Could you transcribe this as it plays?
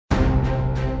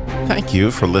Thank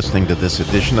you for listening to this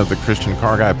edition of the Christian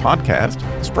Car Guy podcast.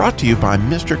 It's brought to you by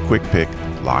Mr. Quick Pick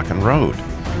Lock and Road.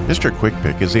 Mr. Quick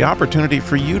Pick is the opportunity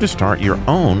for you to start your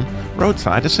own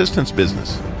roadside assistance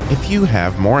business. If you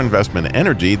have more investment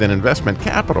energy than investment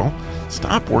capital,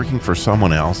 stop working for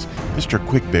someone else. Mr.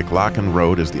 Quick Pick Lock and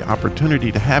Road is the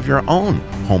opportunity to have your own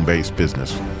home-based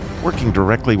business, working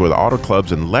directly with auto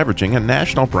clubs and leveraging a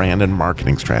national brand and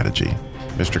marketing strategy.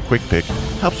 Mr. Quick Pick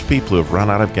helps people who have run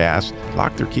out of gas,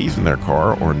 locked their keys in their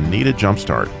car, or need a jump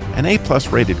start. An A-plus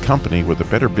rated company with the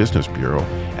Better Business Bureau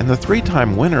and the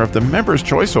 3-time winner of the Members'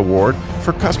 Choice Award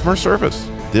for customer service.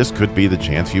 This could be the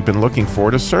chance you've been looking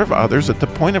for to serve others at the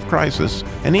point of crisis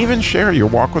and even share your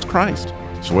walk with Christ.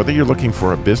 So whether you're looking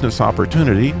for a business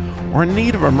opportunity or in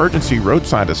need of emergency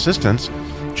roadside assistance,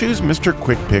 choose Mr.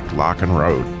 Quick Pick Lock and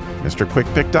Road.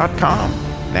 MrQuickPick.com.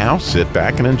 Now sit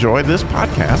back and enjoy this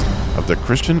podcast of the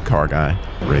Christian Car Guy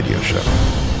Radio Show.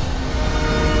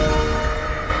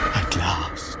 At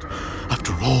last,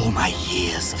 after all my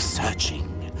years of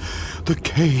searching, the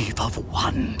Cave of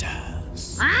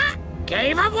Wonders. Huh?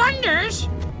 Cave of Wonders?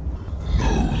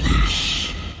 Know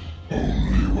this.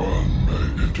 Only one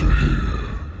may enter here.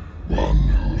 One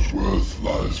whose worth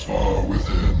lies far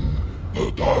within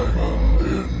the diamond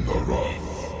in the rough.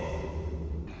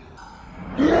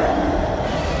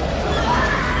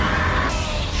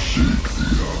 Seek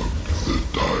thee out the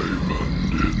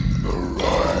diamond in the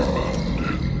rough.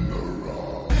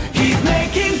 He's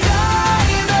making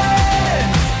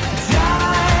diamonds,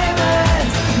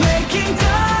 diamonds, making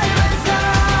diamonds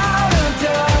out of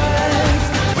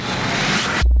dust.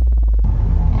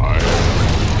 I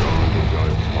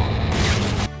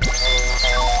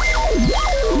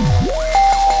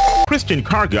am Christian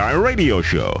Car Guy Radio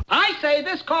Show. I say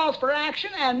this calls for action,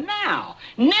 and now,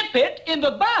 nip it in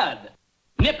the bud.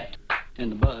 Nip it in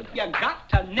the bud. You got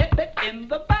to nip it in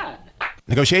the bud.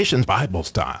 Negotiations Bible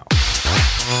style.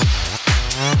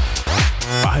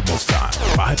 Bible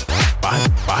style. Bible.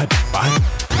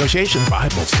 Negotiations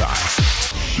Bible style.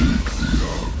 Seek thee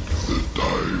out the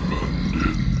diamond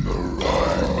in the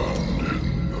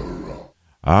rough.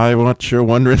 I want you're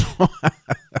wondering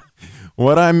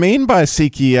what I mean by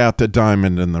seek ye out the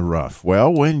diamond in the rough.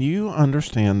 Well, when you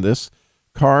understand this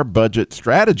car budget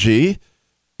strategy,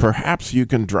 perhaps you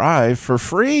can drive for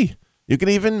free. You can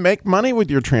even make money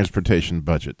with your transportation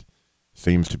budget.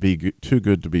 Seems to be too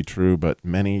good to be true, but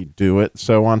many do it.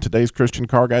 So on today's Christian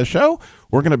Car Guy Show,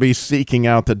 we're going to be seeking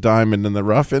out the diamond in the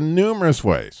rough in numerous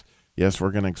ways. Yes,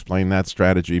 we're going to explain that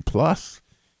strategy. Plus,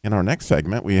 in our next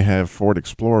segment, we have Ford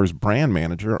Explorer's brand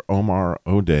manager, Omar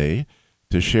O'Day,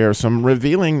 to share some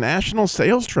revealing national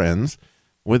sales trends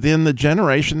within the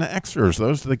Generation Xers.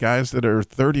 Those are the guys that are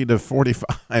 30 to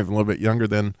 45, a little bit younger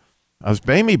than us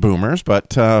baby boomers,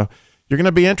 but you're going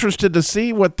to be interested to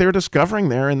see what they're discovering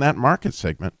there in that market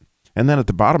segment. And then at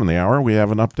the bottom of the hour, we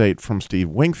have an update from Steve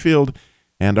Wingfield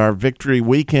and our Victory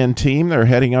Weekend team. They're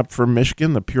heading up for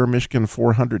Michigan, the Pure Michigan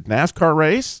 400 NASCAR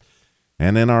race.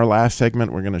 And in our last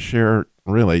segment, we're going to share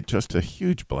really just a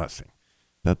huge blessing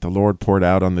that the Lord poured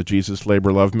out on the Jesus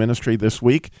Labor Love Ministry this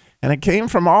week. And it came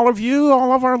from all of you,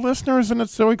 all of our listeners, and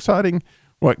it's so exciting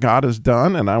what God has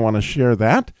done, and I want to share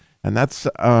that. And that's,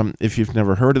 if you've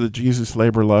never heard of the Jesus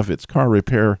Labor Love, it's car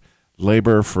repair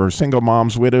labor for single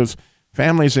moms, widows,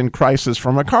 families in crisis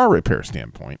from a car repair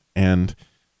standpoint. And,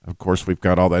 of course, we've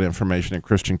got all that information at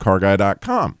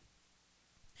ChristianCarGuy.com.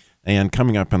 And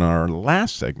coming up in our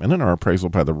last segment, in our Appraisal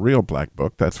by the Real Black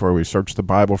Book, that's where we search the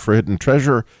Bible for hidden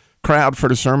treasure, crowd for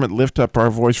discernment, lift up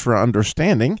our voice for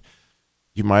understanding.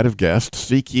 You might have guessed,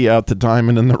 seek ye out the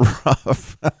diamond in the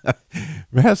rough.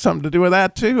 It has something to do with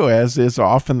that too, as is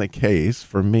often the case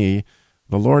for me.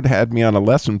 The Lord had me on a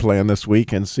lesson plan this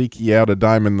week, and seek ye out a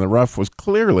diamond in the rough was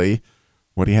clearly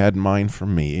what he had in mind for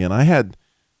me. And I had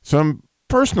some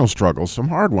personal struggles, some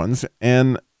hard ones,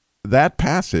 and that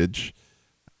passage,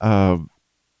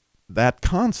 that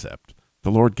concept,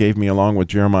 the Lord gave me along with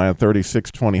Jeremiah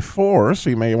 36:24. So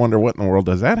you may wonder, what in the world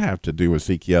does that have to do with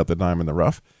seek ye out the diamond in the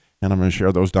rough? And I'm going to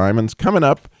share those diamonds coming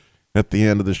up at the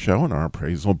end of the show in our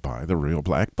Appraisal by the Real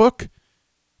Black Book.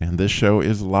 And this show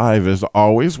is live as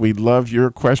always. We'd love your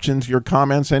questions, your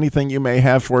comments, anything you may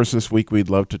have for us this week.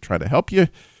 We'd love to try to help you.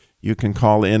 You can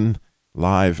call in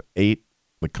live, the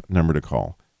number to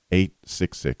call,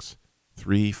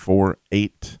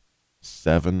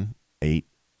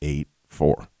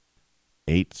 866-348-7884.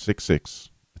 866,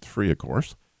 it's free, of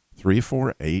course,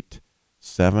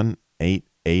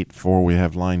 348-7884. We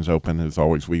have lines open. As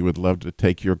always, we would love to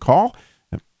take your call.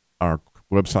 Our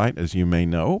website, as you may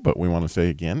know, but we want to say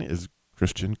again, is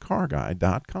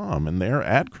ChristianCarGuy.com. And there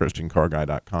at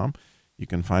ChristianCarGuy.com, you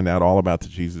can find out all about the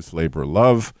Jesus Labor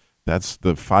Love That's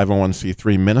the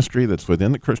 501c3 ministry that's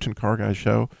within the Christian Car Guy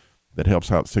Show that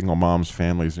helps out single moms,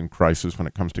 families in crisis when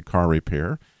it comes to car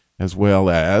repair, as well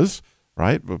as,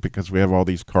 right, because we have all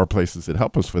these car places that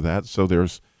help us with that. So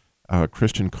there's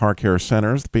Christian Car Care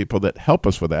Centers, the people that help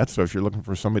us with that. So if you're looking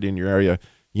for somebody in your area,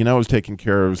 is taking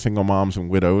care of single moms and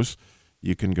widows,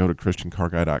 you can go to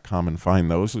ChristianCarGuy.com and find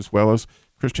those, as well as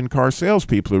Christian car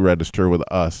salespeople who register with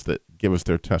us that give us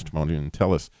their testimony and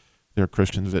tell us they're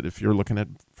Christians that if you're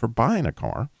looking for buying a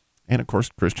car. And, of course,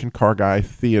 Christian Car Guy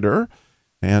Theater.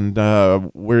 And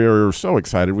we're so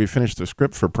excited. We finished the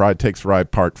script for Pride Takes a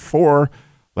Ride Part 4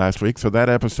 last week, so that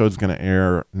episode's going to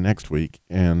air next week.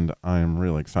 And I'm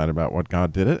really excited about what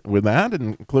God did with that,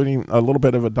 including a little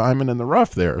bit of a diamond in the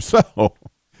rough there. So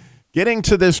getting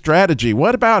to this strategy,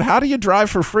 what about how do you drive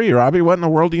for free, Robbie? What in the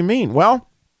world do you mean? Well,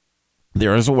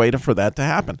 there is a way for that to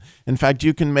happen. In fact,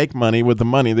 you can make money with the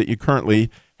money that you currently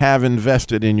have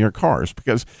invested in your cars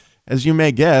because, as you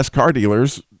may guess, car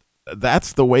dealers,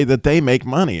 that's the way that they make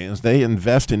money is they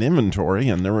invest in inventory,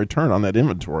 and their return on that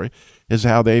inventory is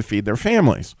how they feed their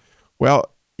families. Well,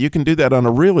 you can do that on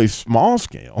a really small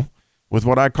scale with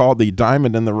what I call the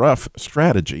diamond in the rough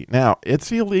strategy. Now,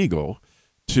 it's illegal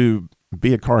to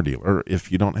be a car dealer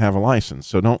if you don't have a license.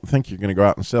 So don't think you're going to go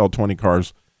out and sell 20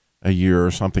 cars a year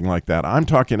or something like that. I'm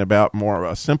talking about more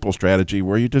of a simple strategy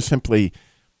where you just simply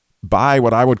buy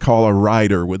what I would call a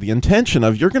rider with the intention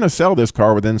of you're going to sell this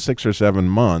car within 6 or 7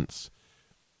 months.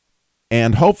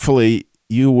 And hopefully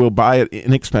you will buy it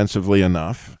inexpensively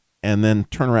enough and then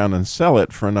turn around and sell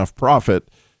it for enough profit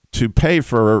to pay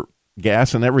for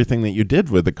gas and everything that you did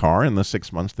with the car in the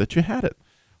 6 months that you had it,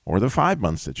 or the 5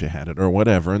 months that you had it, or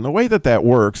whatever. And the way that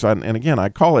works, and again, I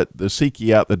call it the seek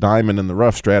ye out the diamond in the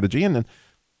rough strategy. And then,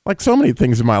 like so many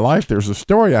things in my life, there's a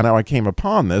story on how I came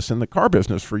upon this. In the car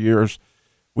business for years,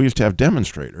 we used to have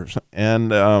demonstrators.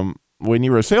 And when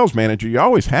you were a sales manager, you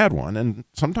always had one, and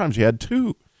sometimes you had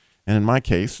two. And in my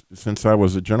case, since I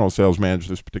was a general sales manager of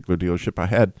this particular dealership, I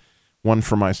had one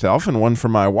for myself and one for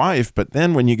my wife. But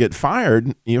then when you get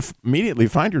fired, you immediately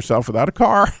find yourself without a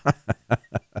car.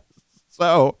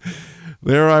 So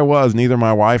there I was. Neither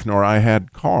my wife nor I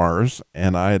had cars,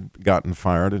 and I had gotten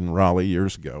fired in Raleigh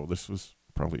years ago. This was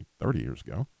probably 30 years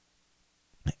ago.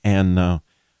 And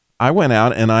I went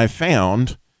out and I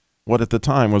found what at the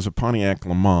time was a Pontiac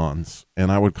Le Mans,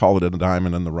 and I would call it a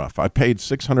diamond in the rough. I paid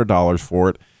 $600 for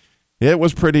it. It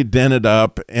was pretty dented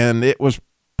up, and it was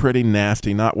pretty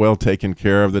nasty, not well taken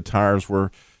care of. The tires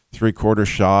were 3/4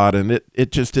 shot, and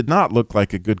it just did not look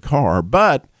like a good car.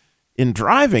 But in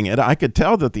driving it, I could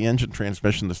tell that the engine,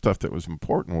 transmission, the stuff that was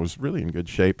important, was really in good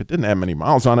shape. It didn't have many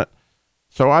miles on it.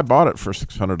 So I bought it for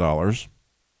 $600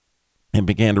 and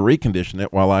began to recondition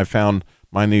it while I found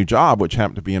my new job, which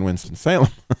happened to be in Winston-Salem.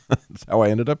 That's how I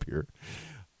ended up here,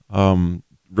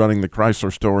 running the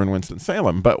Chrysler store in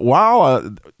Winston-Salem. But while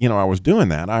I was doing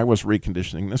that, I was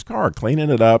reconditioning this car, cleaning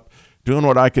it up, doing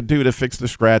what I could do to fix the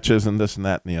scratches and this and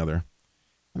that and the other.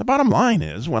 And the bottom line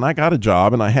is, when I got a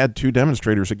job and I had two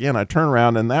demonstrators again, I turned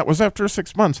around, and that was after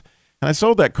 6 months, and I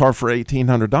sold that car for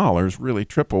 $1,800, really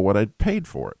triple what I'd paid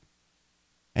for it.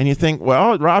 And you think,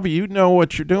 well, Robbie, you know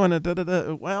what you're doing.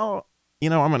 Well, I'm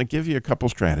going to give you a couple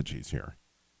strategies here.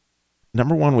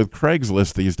 Number one, with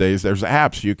Craigslist these days, there's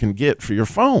apps you can get for your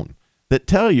phone that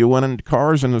tell you when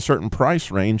cars in a certain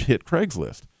price range hit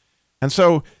Craigslist. And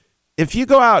so if you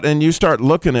go out and you start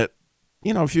looking at,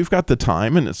 if you've got the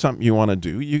time and it's something you want to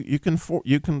do, you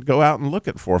can go out and look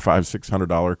at $400, $500,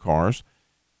 $600 cars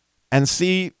and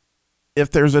see if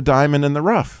there's a diamond in the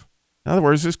rough. In other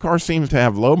words, this car seems to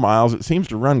have low miles. It seems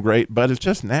to run great, but it's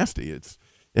just nasty. It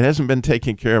hasn't been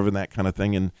taken care of and that kind of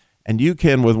thing. And you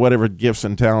can, with whatever gifts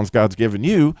and talents God's given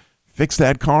you, fix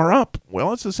that car up.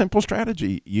 Well, it's a simple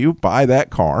strategy. You buy that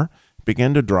car,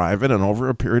 begin to drive it, and over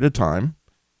a period of time,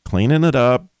 cleaning it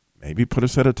up, maybe put a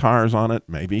set of tires on it,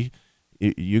 maybe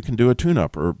you can do a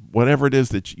tune-up or whatever it is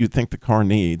that you think the car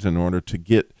needs in order to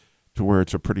get to where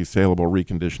it's a pretty saleable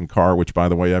reconditioned car, which, by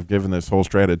the way, I've given this whole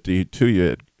strategy to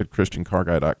you at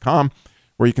ChristianCarGuy.com,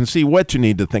 where you can see what you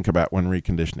need to think about when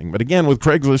reconditioning. But again, with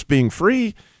Craigslist being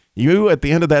free, you, at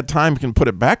the end of that time, can put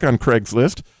it back on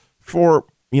Craigslist for,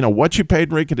 what you paid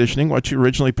in reconditioning, what you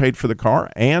originally paid for the car,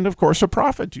 and, of course, a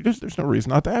profit. There's no reason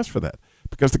not to ask for that,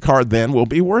 because the car then will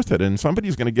be worth it, and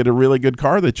somebody's going to get a really good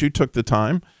car that you took the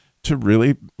time to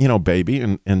really, baby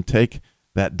and take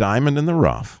that diamond in the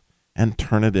rough and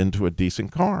turn it into a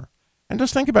decent car. And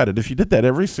just think about it. If you did that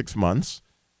every 6 months,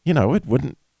 it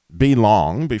wouldn't be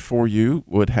long before you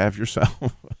would have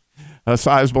yourself a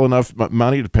sizable enough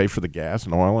money to pay for the gas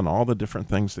and oil and all the different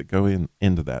things that go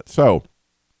into that. So,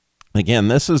 again,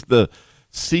 this is the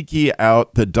seek ye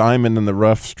out the diamond in the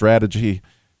rough strategy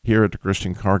here at the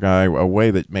Christian Car Guy, a way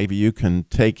that maybe you can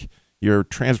take your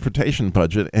transportation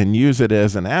budget and use it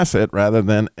as an asset rather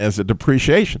than as a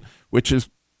depreciation, which is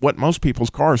what most people's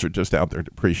cars are just out there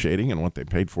depreciating, and what they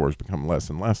paid for has become less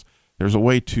and less. There's a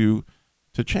way to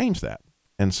change that.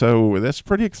 And so that's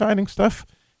pretty exciting stuff.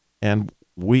 And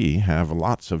we have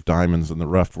lots of diamonds in the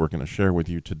rough we're going to share with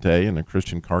you today in the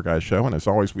Christian Car Guy Show. And as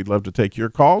always, we'd love to take your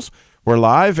calls. We're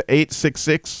live,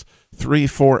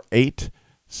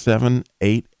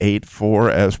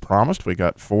 866-348-7884. As promised, we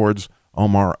got Ford's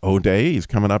Omar O'Day. He's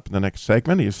coming up in the next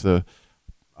segment. He's the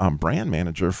brand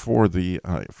manager for the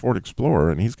Ford Explorer,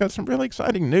 and he's got some really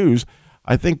exciting news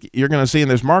I think you're going to see in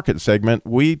this market segment.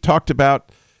 We talked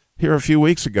about here a few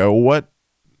weeks ago what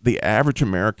the average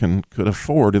American could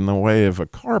afford in the way of a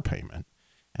car payment.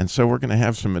 And so we're going to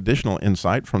have some additional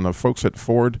insight from the folks at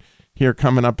Ford here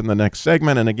coming up in the next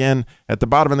segment. And again, at the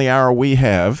bottom of the hour, we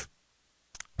have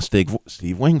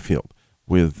Steve Wingfield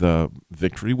with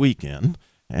Victory Weekend.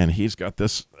 And he's got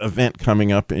this event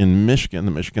coming up in Michigan,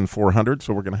 the Michigan 400.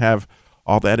 So we're going to have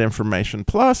all that information.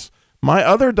 Plus, my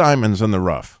other diamonds in the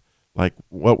rough, like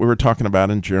what we were talking about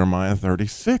in Jeremiah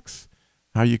 36.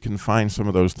 How you can find some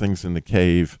of those things in the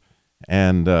cave.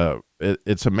 And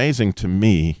it's amazing to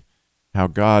me how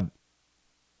God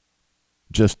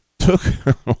just took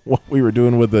what we were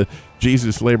doing with the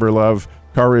Jesus Labor Love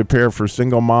car repair for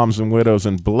single moms and widows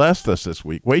and blessed us this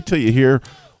week. Wait till you hear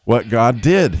what God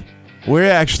did. We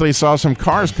actually saw some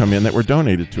cars come in that were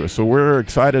donated to us. So we're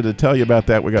excited to tell you about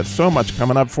that. We got so much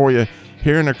coming up for you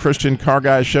here in the Christian Car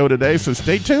Guy Show today. So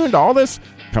stay tuned. All this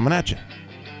coming at you.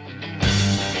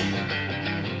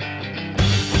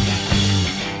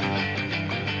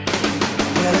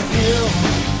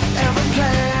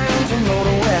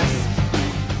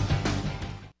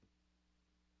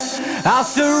 I'll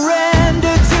surrender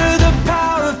to the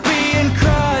power of being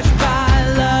crushed by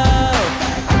love,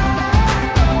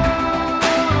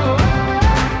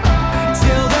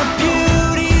 till the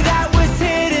beauty that was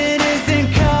hidden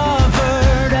isn't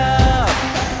covered up.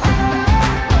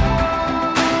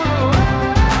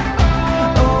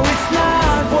 Oh, it's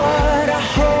not what I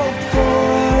hoped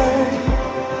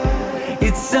for,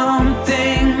 it's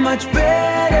something much better.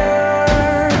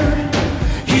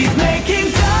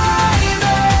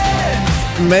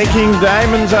 Making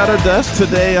diamonds out of dust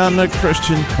today on the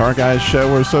Christian Car Guys Show.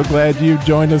 We're so glad you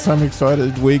joined us. I'm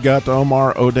excited. We got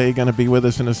Omar O'Day going to be with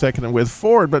us in a second and with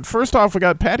Ford. But first off, we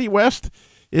got Patty West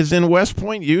is in West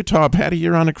Point, Utah. Patty,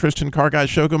 you're on the Christian Car Guys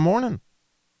Show. Good morning.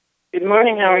 Good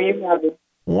morning. How are you, Bobby?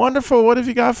 Wonderful. What have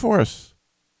you got for us?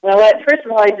 Well, first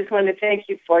of all, I just want to thank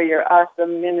you for your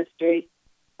awesome ministry,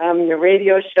 your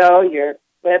radio show, your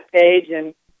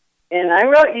webpage, and I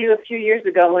wrote you a few years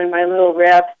ago when my little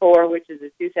RAV4, which is a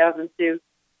 2002,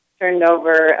 turned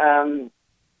over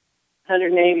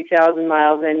 180,000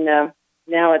 miles, and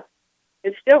now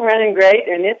it's still running great,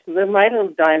 and it's my little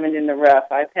diamond in the rough.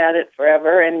 I've had it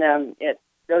forever, and it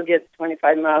still gets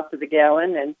 25 miles to the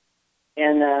gallon,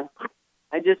 and I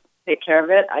just take care of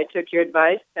it. I took your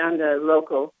advice, found a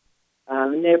local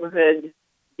neighborhood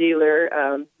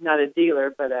dealer, not a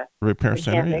dealer, but a repair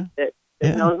center. Mechanic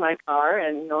that knows my car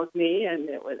and knows me, and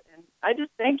I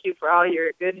just thank you for all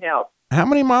your good help. How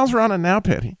many miles are on it now,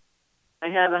 Patty? I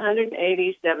have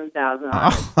 187,000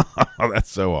 on it. Oh, that's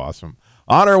so awesome.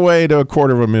 On our way to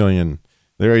 250,000.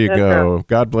 There you go. Right.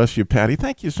 God bless you, Patty.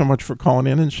 Thank you so much for calling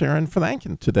in and sharing for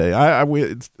thanking today.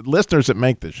 It's listeners that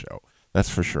make this show. That's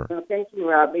for sure. Well, thank you,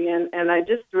 Robbie. And I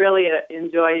just really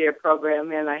enjoy your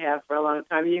program, and I have for a long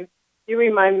time. You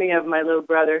remind me of my little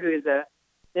brother who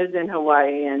lives in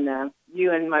Hawaii, and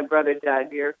you and my brother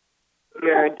Doug, you're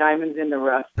diamonds in the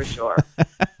rough for sure.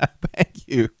 Thank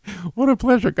you. What a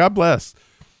pleasure. God bless.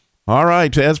 All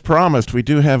right. As promised, we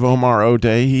do have Omar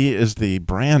O'Day. He is the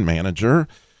brand manager,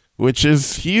 which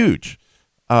is huge.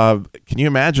 Can you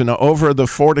imagine over the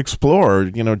Ford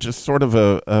Explorer, just sort of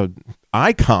a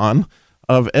icon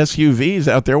of SUVs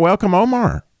out there. Welcome,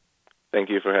 Omar. Thank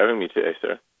you for having me today,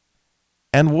 sir.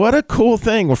 And what a cool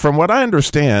thing. From what I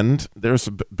understand, there's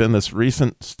been this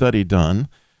recent study done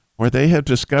where they have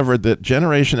discovered that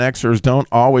Generation Xers don't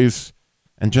always,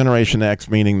 and Generation X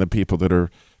meaning the people that are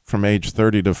from age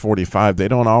 30 to 45, they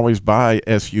don't always buy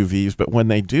SUVs, but when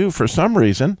they do, for some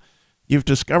reason, you've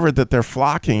discovered that they're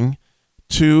flocking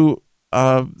to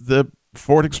the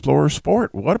Ford Explorer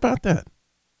Sport. What about that?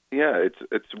 Yeah,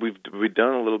 we've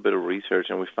done a little bit of research,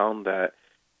 and we found that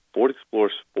Ford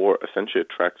Explorer Sport essentially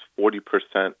attracts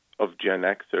 40% of Gen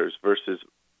Xers versus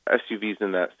SUVs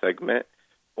in that segment.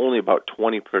 Only about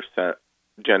 20%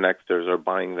 Gen Xers are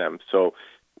buying them. So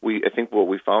I think what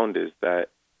we found is that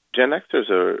Gen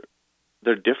Xers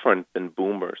they're different than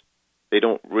boomers. They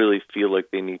don't really feel like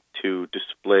they need to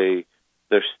display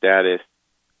their status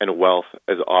and wealth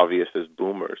as obvious as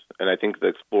boomers. And I think the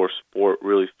Explorer Sport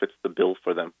really fits the bill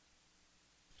for them.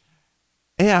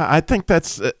 Yeah, I think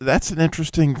that's an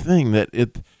interesting thing, that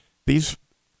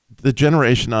the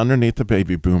generation underneath the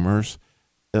baby boomers,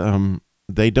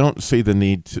 they don't see the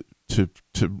need to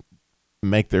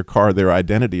make their car their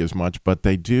identity as much, but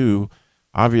they do,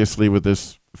 obviously, with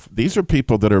this. These are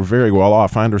people that are very well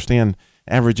off. I understand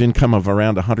average income of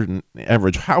around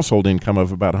average household income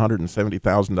of about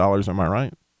 $170,000. Am I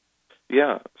right?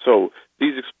 Yeah. So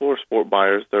these Explorer Sport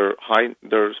buyers, they're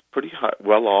pretty high,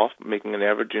 well off, making an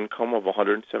average income of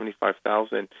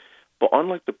 $175,000. But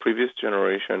unlike the previous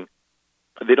generation,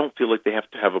 they don't feel like they have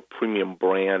to have a premium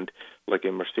brand like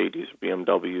a Mercedes or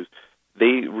BMWs.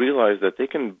 They realize that they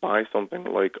can buy something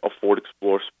like a Ford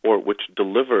Explorer Sport, which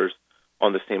delivers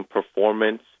on the same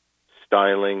performance,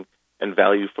 styling, and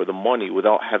value for the money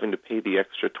without having to pay the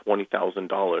extra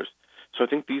 $20,000. So I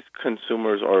think these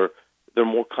consumers they're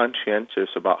more conscientious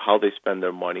about how they spend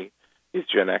their money, these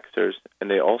Gen Xers, and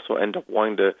they also end up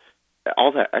wanting to,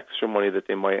 all that extra money that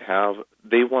they might have,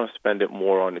 they want to spend it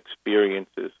more on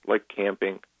experiences like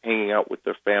camping, hanging out with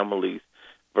their families,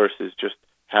 versus just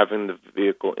having the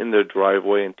vehicle in their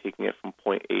driveway and taking it from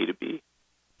point A to B.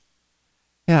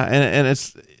 Yeah, and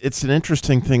it's an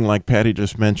interesting thing, like Patty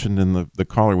just mentioned in the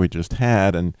caller we just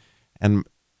had, and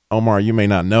Omar, you may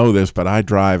not know this, but I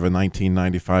drive a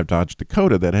 1995 Dodge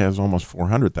Dakota that has almost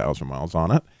 400,000 miles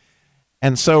on it.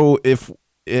 And so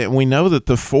we know that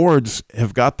the Fords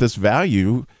have got this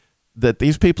value, that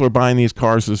these people are buying these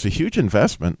cars as a huge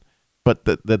investment, but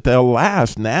that they'll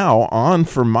last now on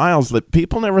for miles that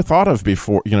people never thought of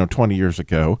before, 20 years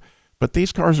ago. But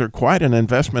these cars are quite an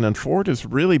investment, and Ford is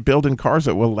really building cars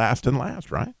that will last and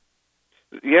last, right?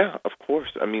 Yeah, of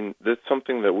course. I mean, that's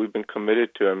something that we've been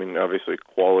committed to. I mean, obviously,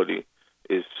 quality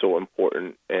is so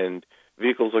important. And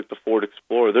vehicles like the Ford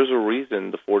Explorer, there's a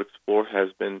reason the Ford Explorer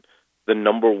has been the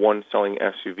number one selling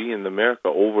SUV in America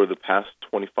over the past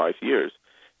 25 years.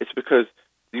 It's because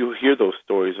you hear those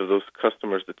stories of those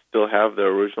customers that still have their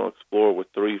original Explorer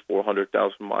with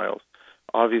 300,000-400,000 miles.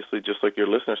 Obviously, just like your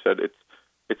listener said, it's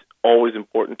always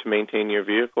important to maintain your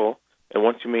vehicle. And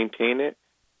once you maintain it,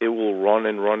 it will run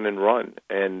and run and run,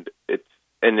 and it's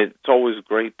always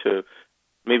great to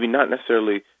maybe not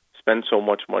necessarily spend so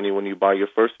much money when you buy your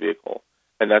first vehicle,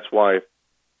 and that's why,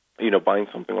 buying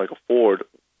something like a Ford,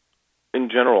 in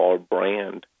general, our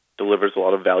brand delivers a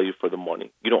lot of value for the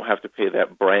money. You don't have to pay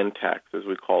that brand tax, as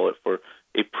we call it, for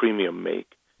a premium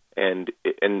make, and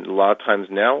a lot of times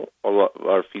now,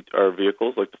 our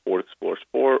vehicles like the Ford Explorer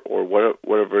Sport or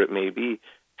whatever it may be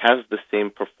has the same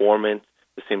performance,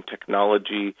 the same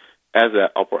technology as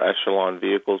that upper echelon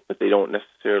vehicles, but they don't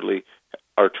necessarily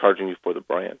are charging you for the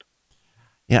brand.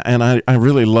 Yeah, and I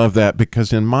really love that,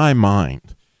 because in my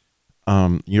mind,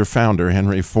 your founder,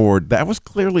 Henry Ford, that was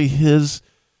clearly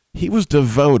he was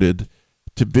devoted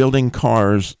to building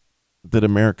cars that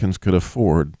Americans could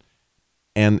afford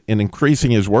and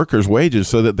increasing his workers' wages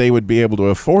so that they would be able to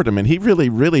afford them. And he really,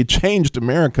 really changed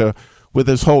America with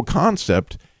this whole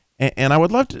concept. And I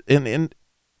would love to, and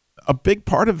a big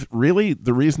part of really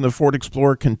the reason the Ford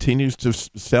Explorer continues to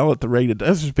sell at the rate it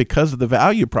does is because of the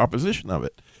value proposition of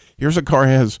it. Here's a car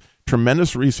that has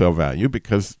tremendous resale value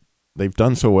because they've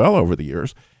done so well over the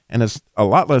years, and it's a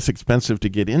lot less expensive to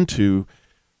get into.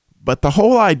 But the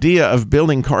whole idea of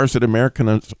building cars that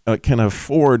Americans can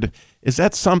afford, is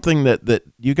that something that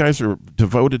you guys are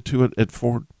devoted to at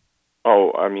Ford?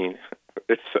 Oh, I mean,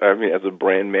 as a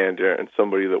brand manager and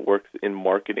somebody that works in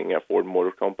marketing at Ford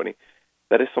Motor Company,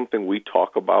 that is something we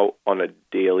talk about on a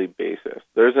daily basis.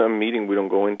 There's a meeting we don't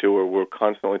go into where we're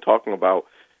constantly talking about,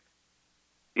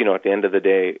 at the end of the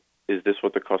day, is this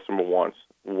what the customer wants?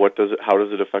 How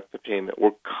does it affect the payment?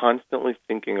 We're constantly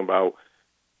thinking about,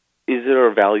 is there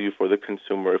a value for the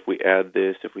consumer if we add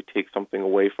this, if we take something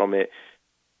away from it?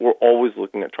 We're always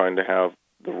looking at trying to have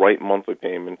the right monthly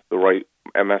payments, the right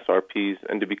MSRPs,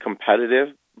 and to be competitive,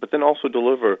 but then also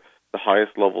deliver the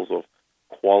highest levels of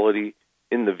quality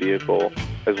in the vehicle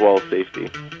as well as safety.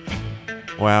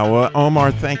 Wow. Well,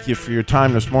 Omar, thank you for your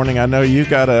time this morning. I know you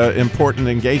got an important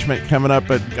engagement coming up,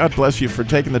 but God bless you for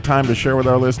taking the time to share with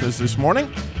our listeners this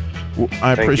morning.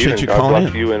 I appreciate you calling in.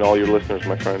 God bless you and all your listeners,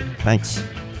 my friend. Thanks.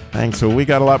 So we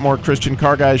got a lot more Christian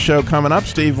Car Guys show coming up.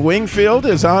 Steve Wingfield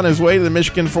is on his way to the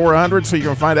Michigan 400, so you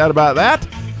can find out about that.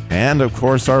 And, of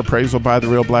course, our appraisal by the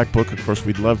Real Black Book. Of course,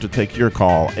 we'd love to take your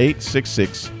call,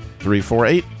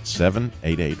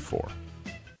 866-348-7884.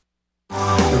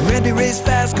 Randy raced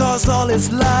fast cars all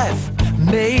his life.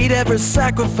 made every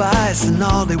sacrifice, and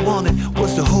all they wanted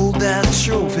was to hold that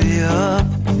trophy up.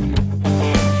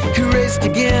 He raced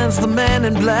against the man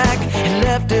in black and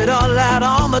left it all out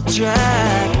on the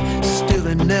track. Still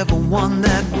he never won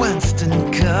that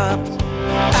Winston Cup.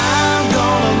 I'm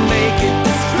gonna make it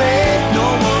this fate, no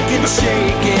one can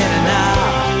shake it, and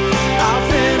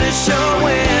I'll finish a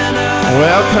winner.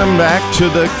 Welcome back to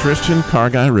the Christian Car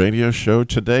Guy Radio Show.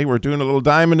 Today we're doing a little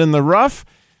Diamond in the Rough,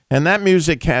 and that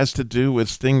music has to do with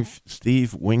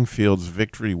Steve Wingfield's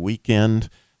Victory Weekend.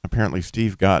 Apparently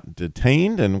Steve got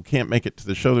detained and can't make it to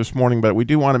the show this morning, but we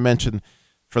do want to mention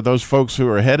for those folks who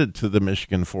are headed to the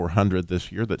Michigan 400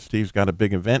 this year that Steve's got a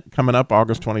big event coming up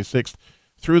August 26th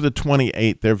through the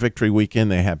 28th, their Victory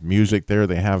Weekend. They have music there.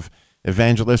 They have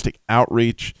evangelistic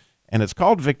outreach, and it's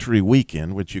called Victory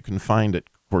Weekend, which you can find at,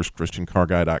 of course,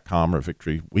 ChristianCarGuy.com or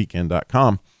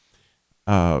VictoryWeekend.com.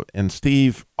 And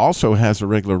Steve also has a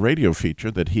regular radio feature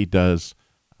that he does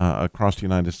across the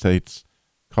United States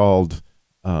called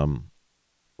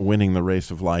Winning the Race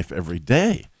of Life Every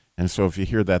Day. And so if you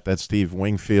hear that, that's Steve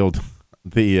Wingfield,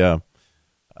 the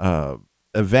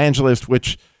evangelist,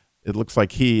 which it looks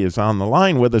like he is on the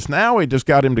line with us now. We just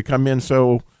got him to come in.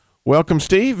 So welcome,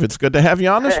 Steve. It's good to have you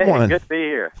on this morning. Good to be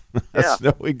here. Yeah.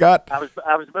 So we got. I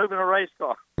was moving a race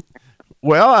car.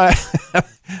 Well,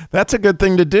 that's a good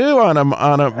thing to do on a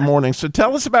morning. So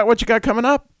tell us about what you got coming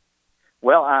up.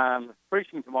 Well, I'm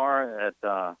preaching tomorrow at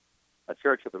a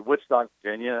church up in Woodstock,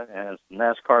 Virginia, and it's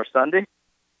NASCAR Sunday.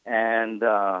 And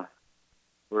they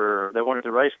wanted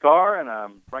a race car, and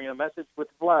I'm bringing a message with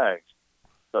the flags.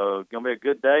 So it's going to be a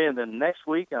good day. And then next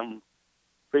week, I'm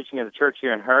preaching at a church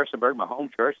here in Harrisonburg, my home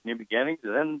church, New Beginnings,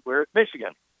 and then we're at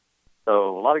Michigan.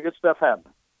 So a lot of good stuff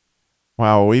happening.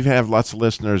 Wow, we have lots of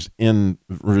listeners in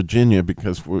Virginia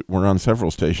because we're on several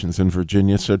stations in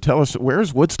Virginia. So tell us,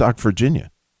 where's Woodstock,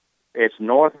 Virginia? It's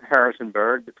north of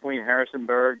Harrisonburg, between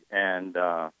Harrisonburg and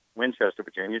Winchester,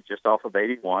 Virginia, just off of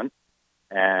 81.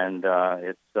 And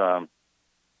it's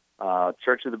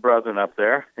Church of the Brethren up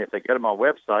there. If they go to my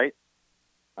website,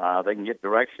 they can get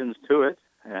directions to it.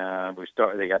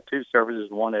 They got two services,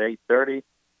 one at 8:30.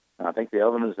 I think the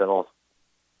other one is at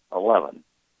 11.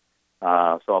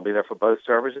 So I'll be there for both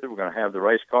services. We're going to have the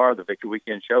race car, the Victory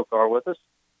Weekend show car with us,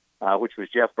 which was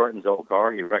Jeff Burton's old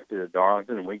car. He wrecked it at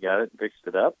Darlington, and we got it and fixed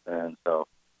it up. And so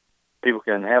people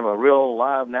can have a real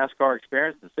live NASCAR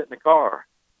experience and sit in the car.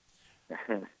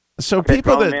 So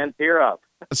people that men tear up.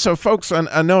 So folks,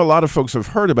 I know a lot of folks have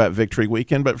heard about Victory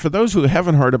Weekend, but for those who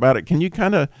haven't heard about it, can you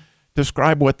kind of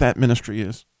describe what that ministry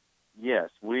is?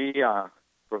 Yes, we're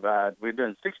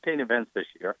doing 16 events this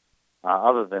year,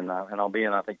 other than, and I'll be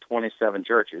in, I think, 27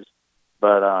 churches.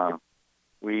 But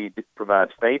we provide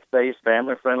faith-based,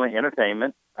 family-friendly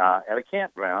entertainment at a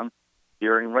campground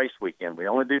during race weekend. We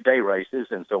only do day races,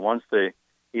 and so once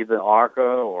either ARCA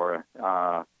or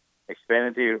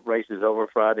Xfinity race is over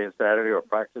Friday and Saturday, or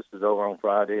practice is over on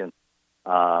Friday and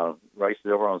race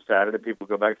is over on Saturday, people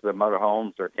go back to their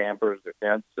motorhomes, their campers, their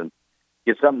tents, and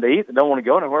get something to eat. They don't want to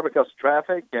go anywhere because of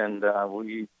traffic, and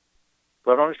we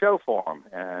put on a show for them.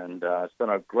 And it's been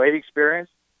a great experience.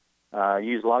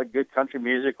 Use a lot of good country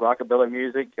music, rockabilly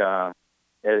music.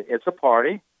 It's a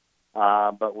party,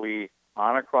 but we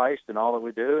honor Christ in all that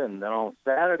we do. And then on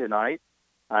Saturday night,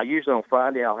 usually on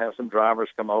Friday, I'll have some drivers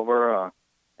come over,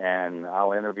 and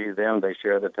I'll interview them. They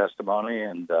share their testimony,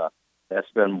 and that's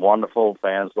been wonderful.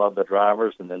 Fans love the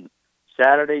drivers. And then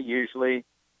Saturday, usually,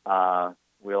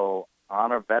 we'll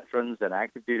honor veterans and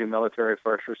active duty military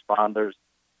first responders,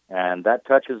 and that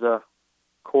touches a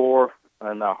core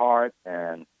in their heart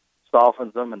and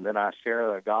softens them. And then I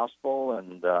share the gospel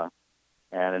and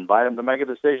invite them to make a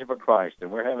decision for Christ.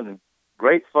 And we're having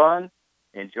great fun,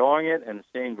 enjoying it, and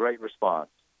seeing great response.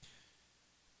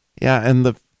 Yeah, and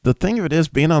the thing of it is,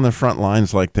 being on the front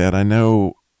lines like that, I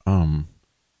know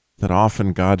that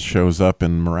often God shows up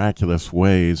in miraculous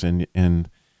ways, and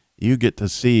you get to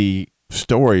see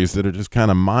stories that are just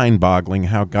kind of mind-boggling,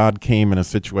 how God came in a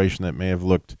situation that may have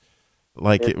looked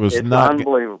like it was not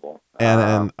unbelievable.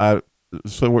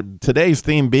 So today's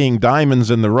theme being diamonds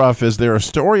in the rough. Is there a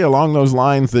story along those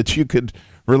lines that you could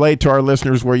relate to our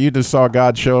listeners where you just saw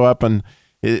God show up and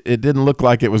it didn't look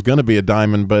like it was going to be a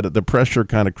diamond, but the pressure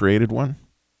kind of created one?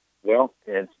 Well,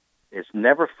 it's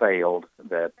never failed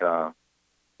that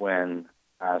when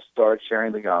I start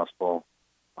sharing the gospel,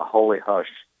 a holy hush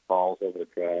falls over the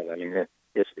crowd. I mean,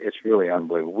 it's really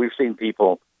unbelievable. We've seen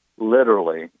people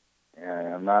literally,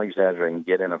 and I'm not exaggerating,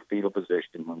 get in a fetal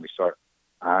position when we start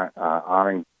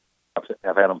honoring.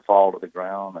 I've had them fall to the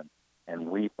ground and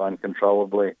weep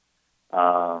uncontrollably.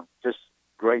 Just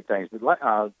great things.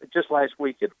 Just last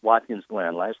week at Watkins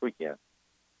Glen, last weekend,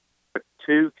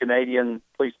 2 Canadian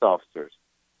police officers.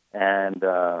 And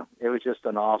it was just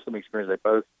an awesome experience. They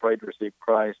both prayed to receive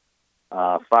Christ.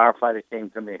 Firefighter came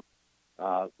to me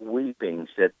weeping,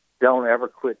 said, "Don't ever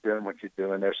quit doing what you're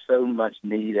doing. There's so much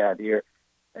need out here.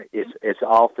 It's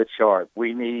off the chart.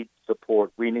 We need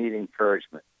support. We need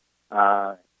encouragement."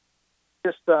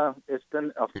 It's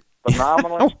been a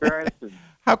phenomenal experience.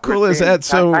 How cool is that?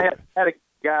 So I had a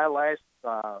guy last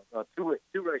two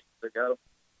races ago.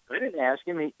 I didn't ask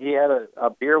him. He had a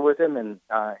beer with him, and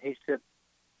he said,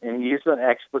 and he used an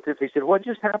expletive. He said, "What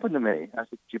just happened to me?" I said,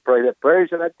 "Did you pray that prayer?" He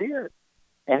said, "I did."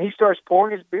 And he starts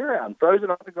pouring his beer out and throws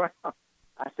it on the ground.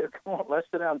 I said, "Come on, let's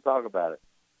sit down and talk about it."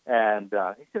 And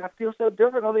he said, "I feel so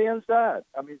different on the inside."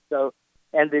 I mean, so,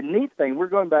 and the neat thing, we're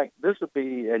going back, this will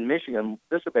be in Michigan,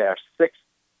 this will be our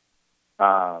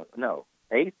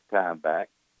eighth time back,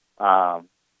 our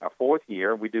 4th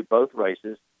year. We do both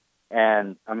races.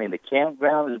 And, I mean, the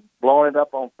campground is blowing it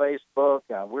up on Facebook.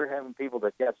 We're having people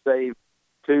that got saved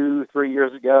 2-3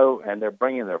 years ago, and they're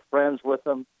bringing their friends with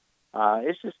them.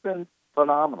 It's just been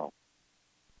phenomenal.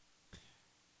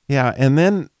 Yeah, and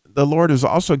then the Lord has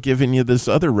also given you this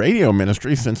other radio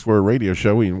ministry. Since we're a radio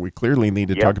show, we clearly need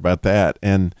to talk about that.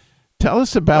 And tell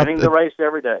us about winning the race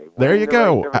every day. There you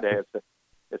go.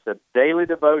 It's a daily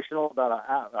devotional,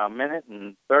 about a minute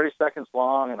and 30 seconds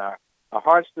long, and our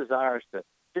heart's desire is to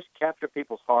just capture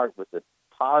people's heart with the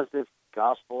positive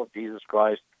gospel of Jesus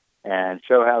Christ and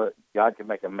show how God can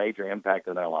make a major impact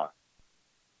in their lives.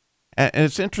 And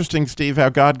it's interesting, Steve, how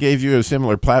God gave you a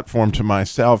similar platform to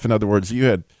myself. In other words, you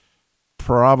had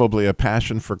probably a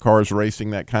passion for cars,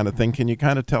 racing, that kind of thing. Can you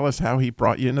kind of tell us how he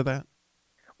brought you into that?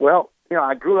 Well,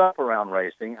 I grew up around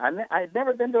racing. I'd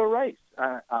never been to a race.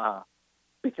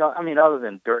 Because, other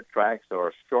than dirt tracks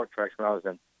or short tracks when I was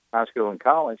in high school and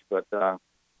college, but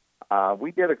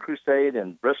we did a crusade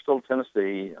in Bristol,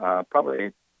 Tennessee,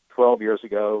 probably 12 years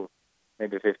ago,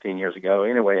 maybe 15 years ago.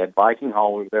 Anyway, at Viking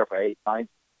Hall, we were there for 8 nights,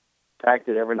 packed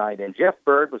it every night, and Jeff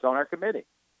Bird was on our committee.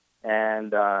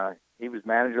 And he was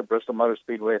manager of Bristol Motor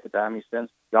Speedway at the time. He's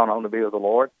since gone home to be with the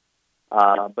Lord.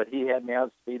 But he had me out at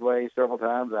the Speedway several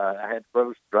times. I had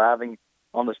pros driving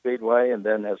on the Speedway, and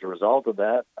then as a result of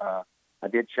that, I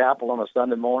did chapel on a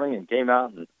Sunday morning and came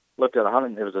out and looked at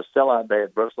 100. It was a sellout day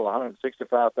at Bristol,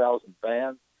 165,000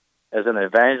 fans. As an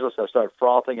evangelist, I started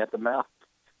frothing at the mouth.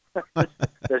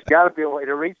 There's got to be a way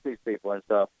to reach these people. And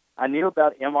so I knew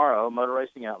about MRO, Motor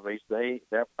Racing Outreach.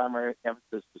 Their primary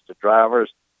emphasis is to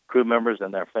drivers, crew members,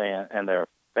 and their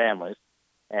families.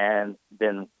 And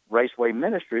then Raceway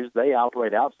Ministries, they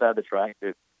operate outside the track,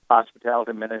 do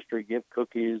hospitality ministry, give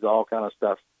cookies, all kind of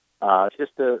stuff,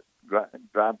 just to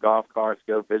drive golf carts,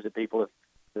 go visit people if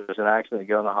there's an accident,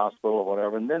 go in the hospital or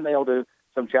whatever. And then they'll do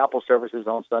some chapel services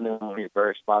on Sunday morning at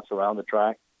various spots around the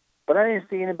track. But I didn't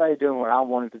see anybody doing what I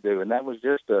wanted to do, and that was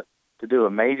just to do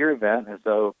a major event. And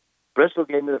so Bristol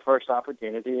gave me the first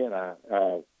opportunity, and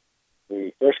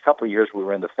the first couple of years we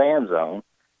were in the fan zone,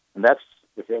 and that's,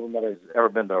 if everybody's ever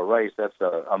been to a race, that's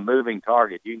a moving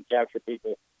target. You can capture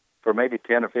people for maybe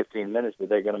 10 or 15 minutes, but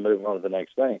they're going to move on to the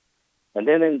next thing. And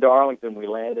then in Darlington, we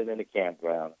landed in a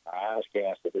campground. Our eyes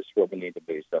cast that this is where we need to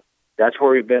be. So that's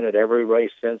where we've been at every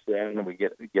race since then. And we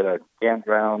get a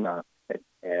campground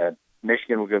at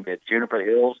Michigan. We're going to be at Juniper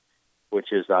Hills,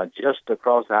 which is just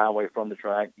across the highway from the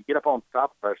track. You get up on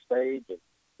top of our stage, and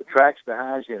the track's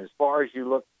behind you. And as far as you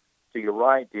look to your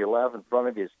right, to your left, in front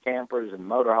of you is campers and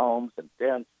motorhomes and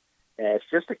tents. And it's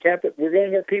just a camp that we're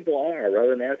going where people are rather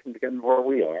than asking them to come where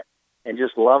we are, and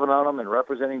just loving on them and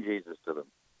representing Jesus to them.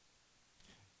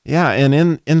 Yeah,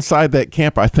 and inside that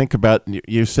camp, I think about,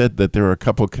 you said that there were a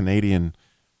couple of Canadian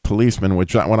policemen,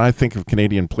 which when I think of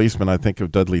Canadian policemen, I think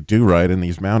of Dudley Do-Right and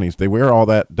these Mounties. They wear all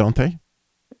that, don't they?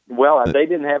 Well, they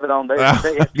didn't have it on. They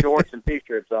had shorts and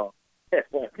T-shirts on at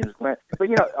Watkins Glen. But,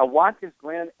 Watkins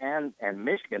Glen and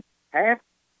Michigan, half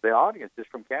the audience is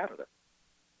from Canada.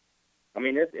 I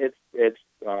mean, it's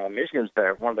Michigan's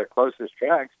one of their closest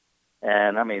tracks.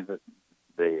 And, I mean,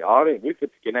 the audience, we put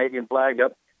the Canadian flag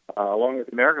up along with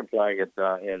the American flag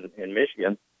in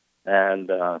Michigan, and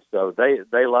so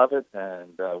they love it,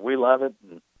 and we love it,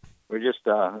 and we're just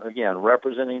again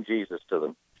representing Jesus to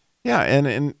them. Yeah,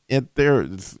 and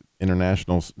there's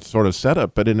international sort of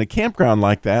setup, but in a campground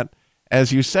like that,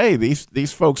 as you say,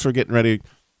 these folks are getting ready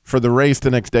for the race the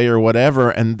next day or whatever,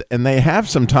 and they have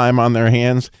some time on their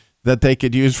hands that they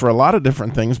could use for a lot of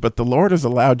different things, but the Lord has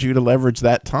allowed you to leverage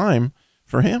that time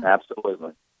for Him.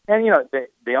 Absolutely. And,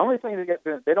 the only thing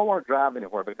they don't want to drive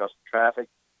anywhere because of traffic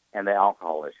and the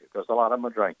alcohol issue, because a lot of them are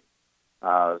drinking.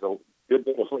 There's a good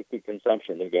bit of liquid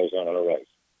consumption that goes on in a race.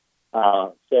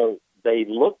 So they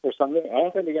look for something. The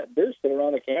only thing they got to do is sit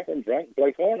around the camper and drink and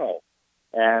play cornhole.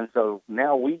 And so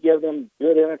now we give them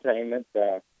good entertainment.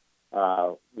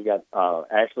 We got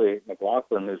Ashley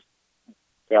McLaughlin, who's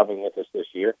traveling with us this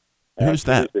year. Who's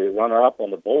that? She was the runner-up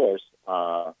on the Boys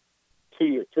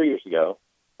 3 years ago.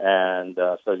 And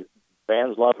so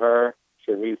fans love her.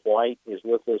 Sharif White is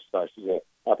with us. She's an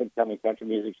up-and-coming country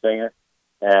music singer.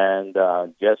 And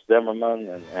Jess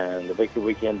Zimmerman and the Victory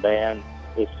Weekend Band.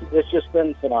 It's just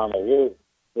been phenomenal.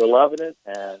 We're loving it.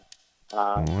 And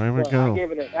there we go.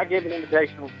 I gave an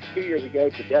invitation 2 years ago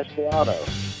to Desperado.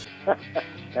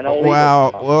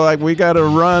 Wow. Well, we got to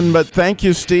run, but thank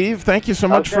you, Steve. Thank you so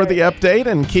much for the update,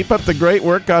 and keep up the great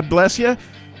work. God bless you.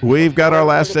 We've got our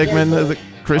last segment of the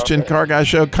Christian Car Guy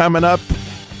Show coming up.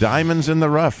 Diamonds in the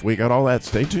Rough. We got all that.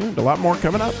 Stay tuned. A lot more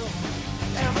coming up.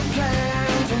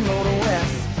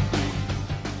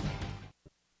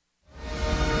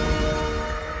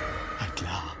 At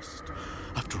last,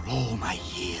 after all my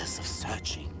years of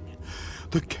searching,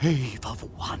 the Cave of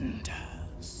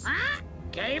Wonders. Huh?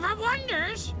 Cave of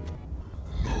Wonders?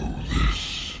 Know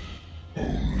this.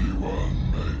 Only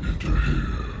one may enter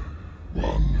here.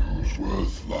 One whose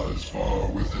worth lies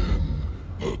far within.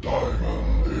 The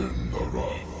diamond in the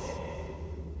rough.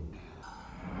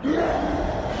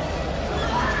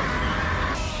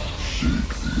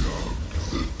 Seek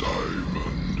the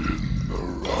diamond in the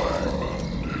rough.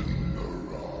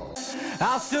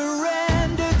 I'll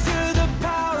surrender to the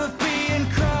power of being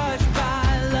crushed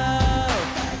by love.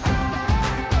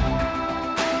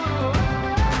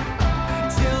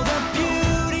 Till the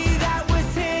beauty that was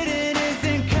hidden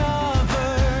isn't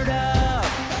covered up.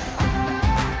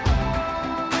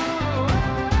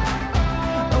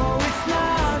 Oh, it's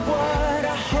not what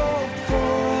I hoped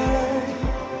for.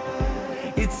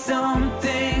 It's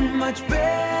something much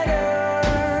better.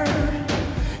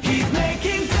 He's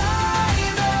making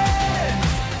diamonds,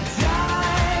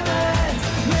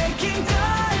 making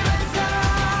diamonds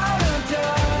out of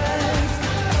dust.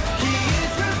 He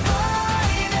is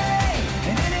refining,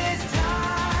 and in his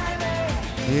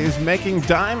timing. He's making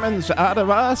diamonds out of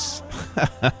us.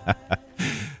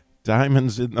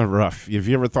 Diamonds in the rough. Have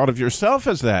you ever thought of yourself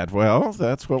as that? Well,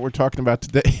 that's what we're talking about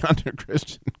today on the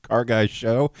Christian Car Guy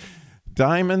Show.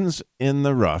 Diamonds in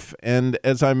the rough. And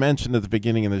as I mentioned at the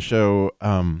beginning of the show,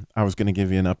 I was going to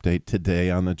give you an update today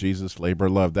on the Jesus Labor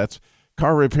Love. That's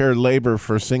car repair labor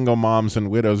for single moms and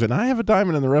widows. And I have a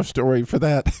diamond in the rough story for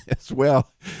that as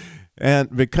well.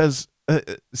 And because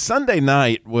Sunday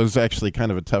night was actually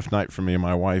kind of a tough night for me.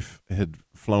 My wife had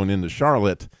flown into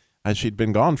Charlotte. She'd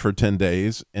been gone for 10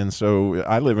 days. And so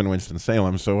I live in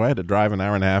Winston-Salem. So I had to drive an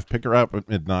hour and a half, pick her up at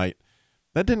midnight.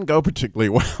 That didn't go particularly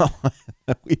well.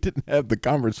 We didn't have the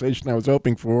conversation I was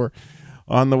hoping for.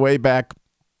 On the way back,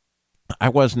 I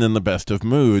wasn't in the best of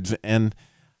moods. And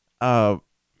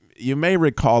you may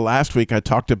recall last week I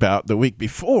talked about the week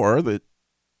before that,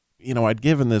 I'd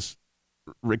given this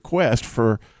request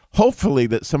for hopefully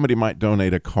that somebody might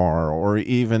donate a car or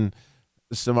even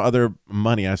some other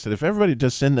money. I said, if everybody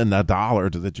just send in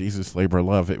 $1 to the Jesus Labor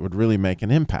Love, it would really make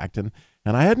an impact. And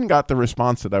I hadn't got the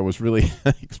response that I was really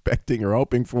expecting or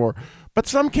hoping for, but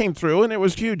some came through, and it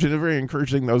was huge and very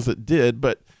encouraging, those that did.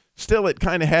 But still, it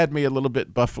kind of had me a little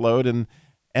bit buffaloed, and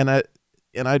I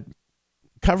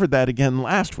covered that again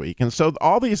last week. And so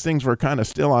all these things were kind of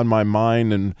still on my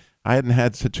mind, and I hadn't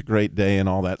had such a great day and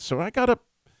all that. So I got up,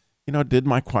 did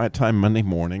my quiet time Monday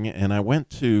morning, and I went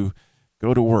to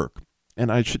go to work.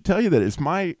 And I should tell you that it's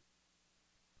my,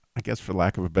 I guess for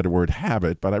lack of a better word,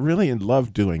 habit, but I really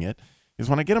love doing it, is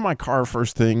when I get in my car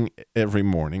first thing every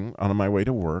morning on my way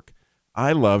to work,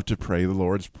 I love to pray the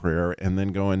Lord's Prayer and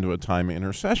then go into a time of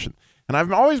intercession. And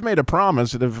I've always made a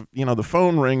promise that if, the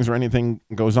phone rings or anything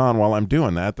goes on while I'm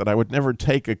doing that I would never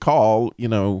take a call,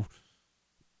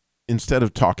 instead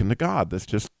of talking to God. That's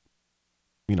just,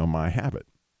 my habit.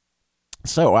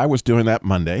 So I was doing that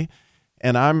Monday,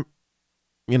 and I'm,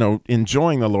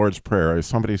 enjoying the Lord's Prayer. As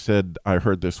somebody said, I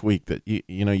heard this week that,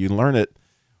 you learn it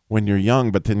when you're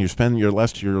young, but then you spend your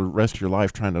rest of your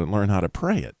life trying to learn how to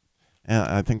pray it. And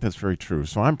I think that's very true.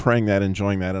 So I'm praying that,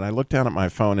 enjoying that, and I look down at my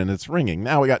phone, and it's ringing.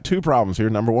 Now we got two problems here.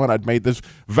 Number one, I'd made this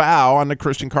vow on the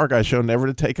Christian Car Guy Show never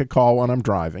to take a call when I'm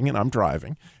driving, and I'm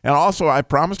driving. And also, I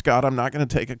promised God I'm not going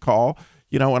to take a call,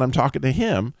 when I'm talking to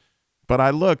him. But I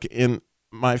look in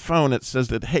my phone, it says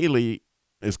that Haley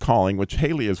is calling, which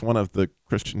Haley is one of the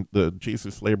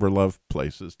Jesus Labor Love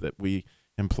places that we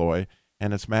employ,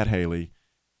 and it's Matt Haley.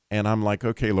 And I'm like,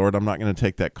 okay, Lord, I'm not going to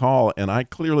take that call. And I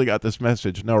clearly got this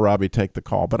message, no, Robbie, take the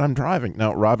call. But I'm driving.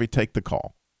 No, Robbie, take the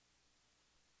call.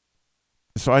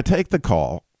 So I take the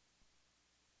call,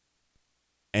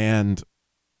 and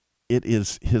it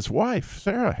is his wife,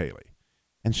 Sarah Haley.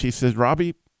 And she says,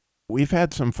 Robbie, we've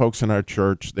had some folks in our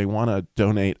church, they want to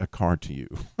donate a car to you.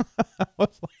 I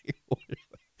was like,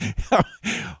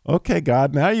 okay,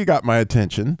 God, now you got my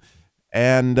attention.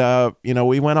 And,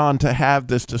 we went on to have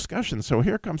this discussion. So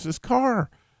here comes this car.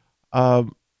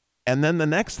 And then the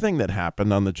next thing that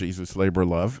happened on the Jesus Labor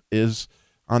Love is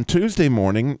on Tuesday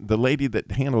morning, the lady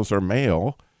that handles our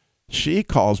mail, she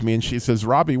calls me and she says,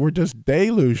 Robbie, we're just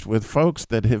deluged with folks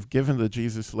that have given the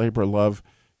Jesus Labor Love.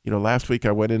 Last week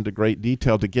I went into great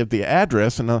detail to give the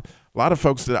address, and a lot of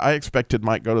folks that I expected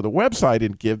might go to the website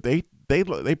and give, they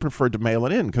preferred to mail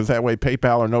it in because that way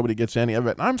PayPal or nobody gets any of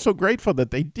it. And I'm so grateful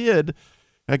that they did.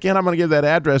 Again, I'm going to give that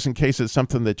address in case it's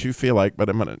something that you feel like, but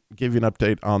I'm going to give you an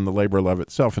update on the Labor of Love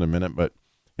itself in a minute. But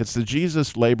it's the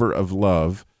Jesus Labor of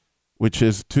Love, which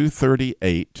is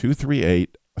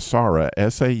 238 Saura,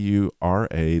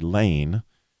 S-A-U-R-A Lane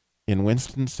in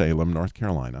Winston-Salem, North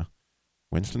Carolina.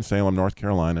 Winston-Salem, North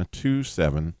Carolina,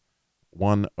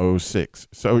 27106.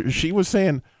 So she was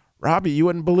saying, Robbie, you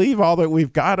wouldn't believe all that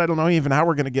we've got. I don't know even how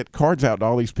we're going to get cards out to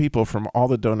all these people from all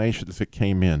the donations that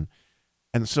came in.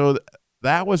 And so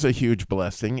that was a huge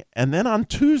blessing. And then on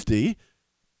Tuesday,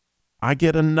 I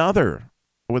get another.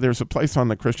 Well, there's a place on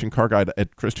the Christian Car Guide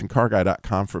at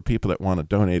christiancarguide.com for people that want to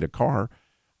donate a car.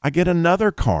 I get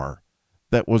another car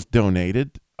that was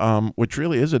donated, which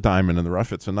really is a diamond in the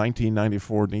rough. It's a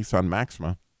 1994 Nissan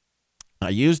Maxima. I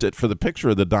used it for the picture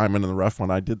of the diamond in the rough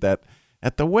when I did that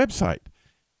at the website.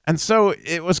 And so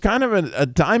it was kind of a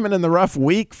diamond in the rough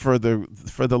week for the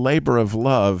Labor of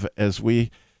Love, as we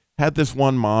had this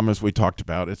one mom, as we talked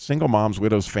about. It's single moms,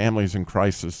 widows, families in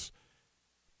crisis.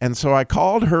 And so I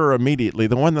called her immediately.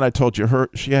 The one that I told you,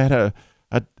 she had a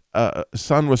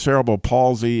son with cerebral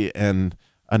palsy and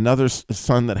another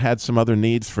son that had some other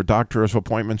needs for doctor's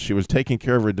appointments. She was taking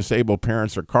care of her disabled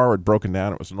parents. Her car had broken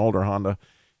down. It was an older Honda.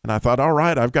 And I thought, all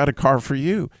right, I've got a car for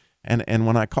you. And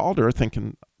when I called her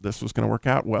thinking this was going to work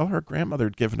out, well, her grandmother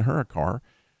had given her a car.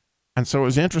 And so it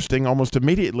was interesting. Almost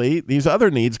immediately, these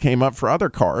other needs came up for other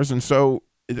cars. And so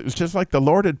it was just like the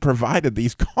Lord had provided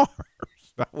these cars.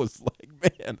 I was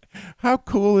like, man, how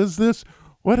cool is this?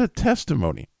 What a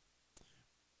testimony.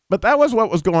 But that was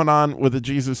what was going on with the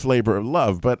Jesus Labor of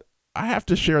Love. But I have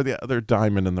to share the other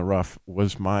diamond in the rough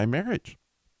was my marriage.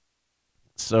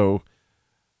 So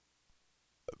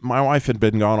my wife had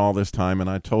been gone all this time, and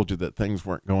I told you that things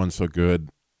weren't going so good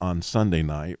on Sunday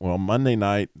night. Well, Monday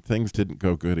night, things didn't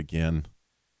go good again.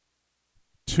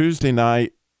 Tuesday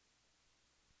night,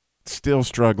 still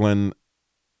struggling.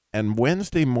 And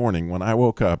Wednesday morning, when I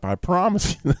woke up, I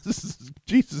promise you, this is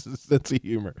Jesus' sense of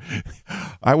humor.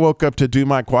 I woke up to do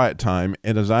my quiet time,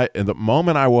 and in the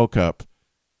moment I woke up,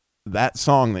 that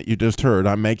song that you just heard,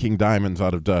 I'm Making Diamonds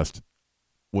Out of Dust,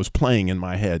 was playing in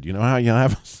my head. You know how you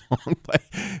have a song play?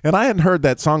 And I hadn't heard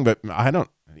that song, but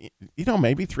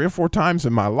maybe 3 or 4 times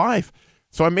in my life.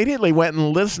 So I immediately went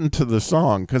and listened to the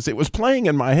song because it was playing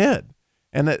in my head.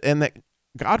 And that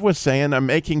God was saying, I'm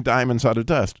making diamonds out of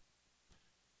dust.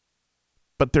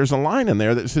 But there's a line in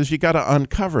there that says you got to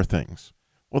uncover things.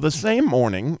 Well, the same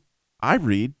morning, I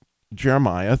read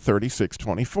Jeremiah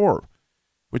 36:24,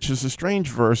 which is a strange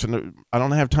verse, and I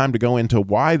don't have time to go into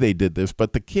why they did this,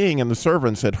 but the king and the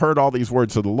servants had heard all these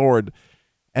words of the Lord,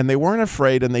 and they weren't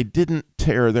afraid, and they didn't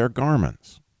tear their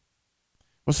garments.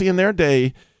 Well, see, in their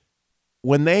day,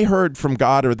 when they heard from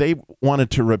God or they wanted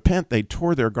to repent, they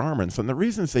tore their garments. And the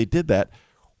reasons they did that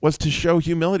was to show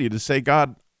humility, to say,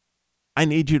 God, I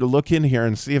need you to look in here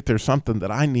and see if there's something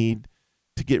that I need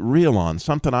to get real on,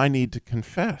 something I need to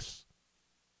confess.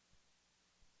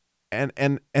 And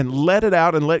let it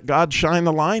out and let God shine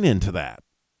the line into that.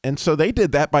 And so they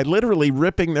did that by literally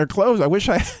ripping their clothes. I wish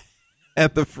I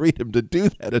had the freedom to do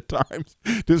that at times.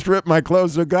 Just rip my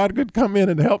clothes so God could come in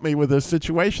and help me with this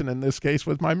situation, in this case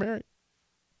with my marriage.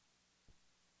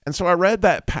 And so I read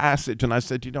that passage and I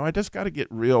said, I just got to get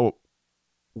real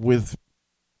with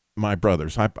my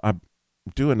brothers. I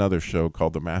do another show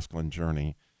called The Masculine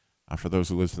Journey. For those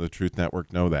who listen to the Truth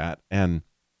Network know that. And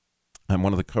I'm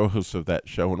one of the co-hosts of that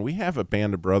show. And we have a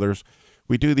band of brothers.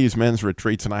 We do these men's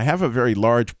retreats, and I have a very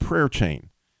large prayer chain.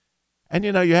 And,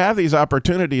 you have these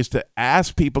opportunities to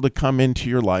ask people to come into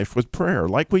your life with prayer,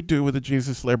 like we do with the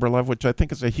Jesus Labor Love, which I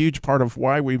think is a huge part of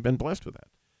why we've been blessed with that.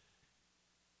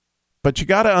 But you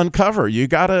got to uncover. You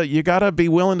got to be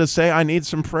willing to say, I need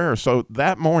some prayer. So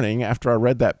that morning, after I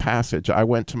read that passage, I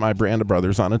went to my band of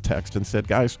brothers on a text and said,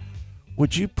 guys,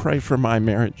 would you pray for my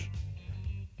marriage?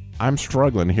 I'm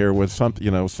struggling here with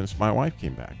something, since my wife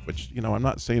came back, which, I'm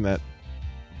not saying that,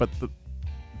 but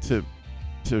to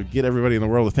get everybody in the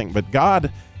world to think, but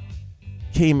God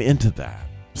came into that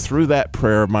through that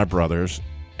prayer of my brothers.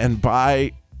 And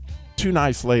by 2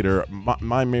 nights later,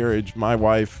 my marriage, my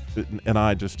wife and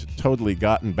I just totally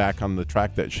gotten back on the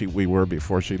track that we were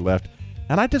before she left.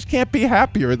 And I just can't be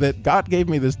happier that God gave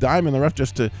me this diamond in the rough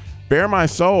just to bare my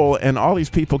soul. And all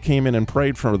these people came in and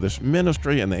prayed for this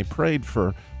ministry, and they prayed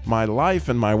for my life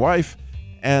and my wife.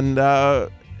 And,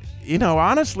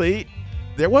 honestly,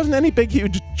 there wasn't any big,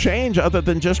 huge change other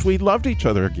than just we loved each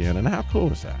other again. And how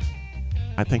cool is that?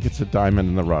 I think it's a diamond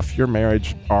in the rough. Your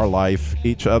marriage, our life,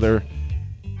 each other,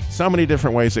 so many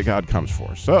different ways that God comes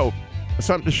for. So,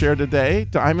 something to share today,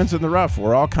 diamonds in the rough.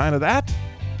 We're all kind of that.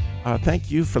 Thank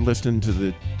you for listening to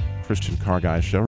the Christian Car Guy Show.